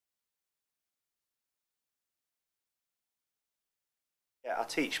I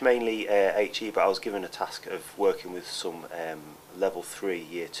teach mainly HE, but I was given a task of working with some level 3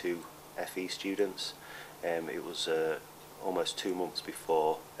 year 2 FE students. It was almost 2 months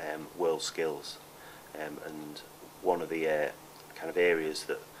before World Skills, and one of the kind of areas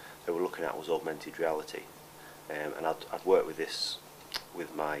that they were looking at was augmented reality, and I'd worked with this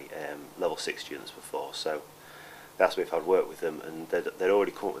with my level 6 students before, so they asked me if I'd work with them, and they'd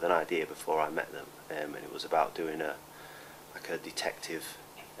already come up with an idea before I met them, and it was about doing a detective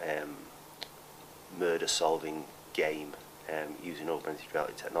murder solving game using augmented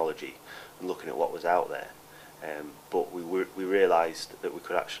reality technology and looking at what was out there, but we realised that we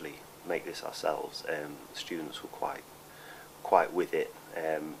could actually make this ourselves. The students were quite with it,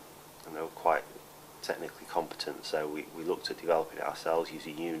 and they were quite technically competent, so we looked at developing it ourselves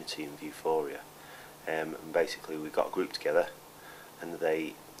using Unity and Vuforia, and basically we got a group together and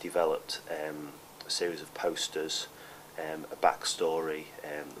they developed a series of posters, a backstory,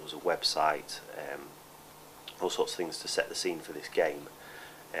 there was a website, all sorts of things to set the scene for this game,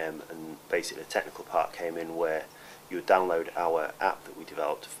 and basically the technical part came in where you would download our app that we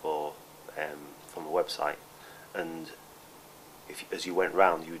developed for from the website, and as you went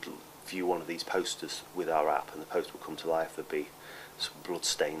round you would view one of these posters with our app, and the poster would come to life. There'd be some blood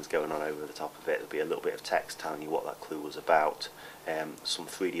stains going on over the top of it, there'd be a little bit of text telling you what that clue was about, some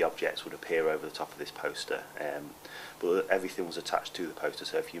 3D objects would appear over the top of this poster, but everything was attached to the poster,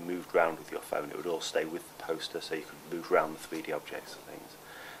 so if you moved around with your phone it would all stay with the poster, so you could move around the 3D objects and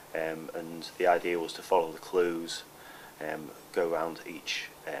things. And the idea was to follow the clues, go around each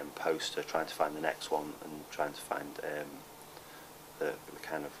poster trying to find the next one and trying to find the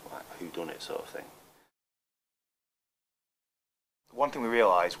kind of whodunit sort of thing. One thing we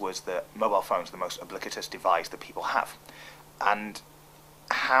realised was that mobile phones are the most ubiquitous device that people have, and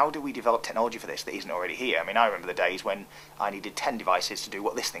how do we develop technology for this that isn't already here? I mean, I remember the days when I needed 10 devices to do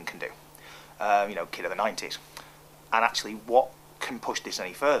what this thing can do, you know, kid of the 90s, and actually what can push this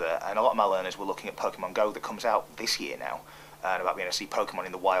any further? And a lot of my learners were looking at Pokemon Go that comes out this year now, and about being able to see Pokemon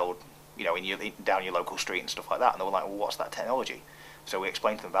in the wild, you know, down your local street and stuff like that, and they were like, well, what's that technology? So we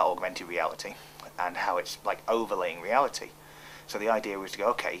explained to them about augmented reality and how it's like overlaying reality. So the idea was to go,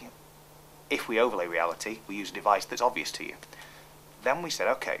 okay, if we overlay reality, we use a device that's obvious to you. Then we said,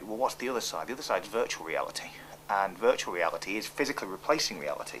 okay, well, what's the other side? The other side is virtual reality, and virtual reality is physically replacing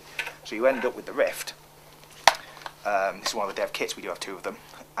reality. So you end up with the Rift. This is one of the dev kits, we do have 2 of them,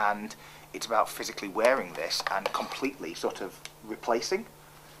 and it's about physically wearing this and completely sort of replacing.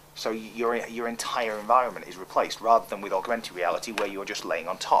 So your entire environment is replaced, rather than with augmented reality where you're just laying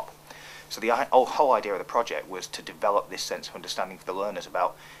on top. So the whole idea of the project was to develop this sense of understanding for the learners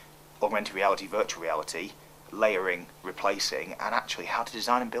about augmented reality, virtual reality, layering, replacing, and actually how to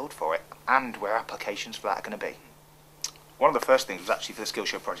design and build for it, and where applications for that are going to be. One of the first things was actually for the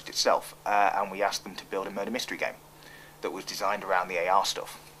Skillshare project itself, and we asked them to build a murder mystery game that was designed around the AR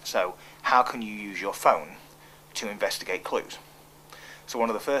stuff. So how can you use your phone to investigate clues? So one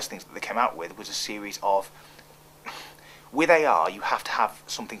of the first things that they came out with was a series of, with AR you have to have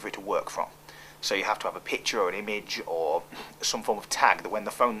something for it to work from. So you have to have a picture or an image or some form of tag that when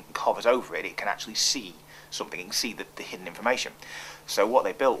the phone hovers over it, it can actually see something, it can see the hidden information. So what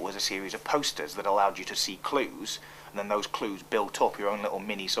they built was a series of posters that allowed you to see clues, and then those clues built up your own little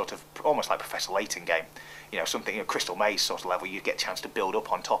mini sort of, almost like Professor Layton game. You know, something, a Crystal Maze sort of level you get a chance to build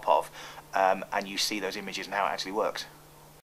up on top of, and you see those images and how it actually works.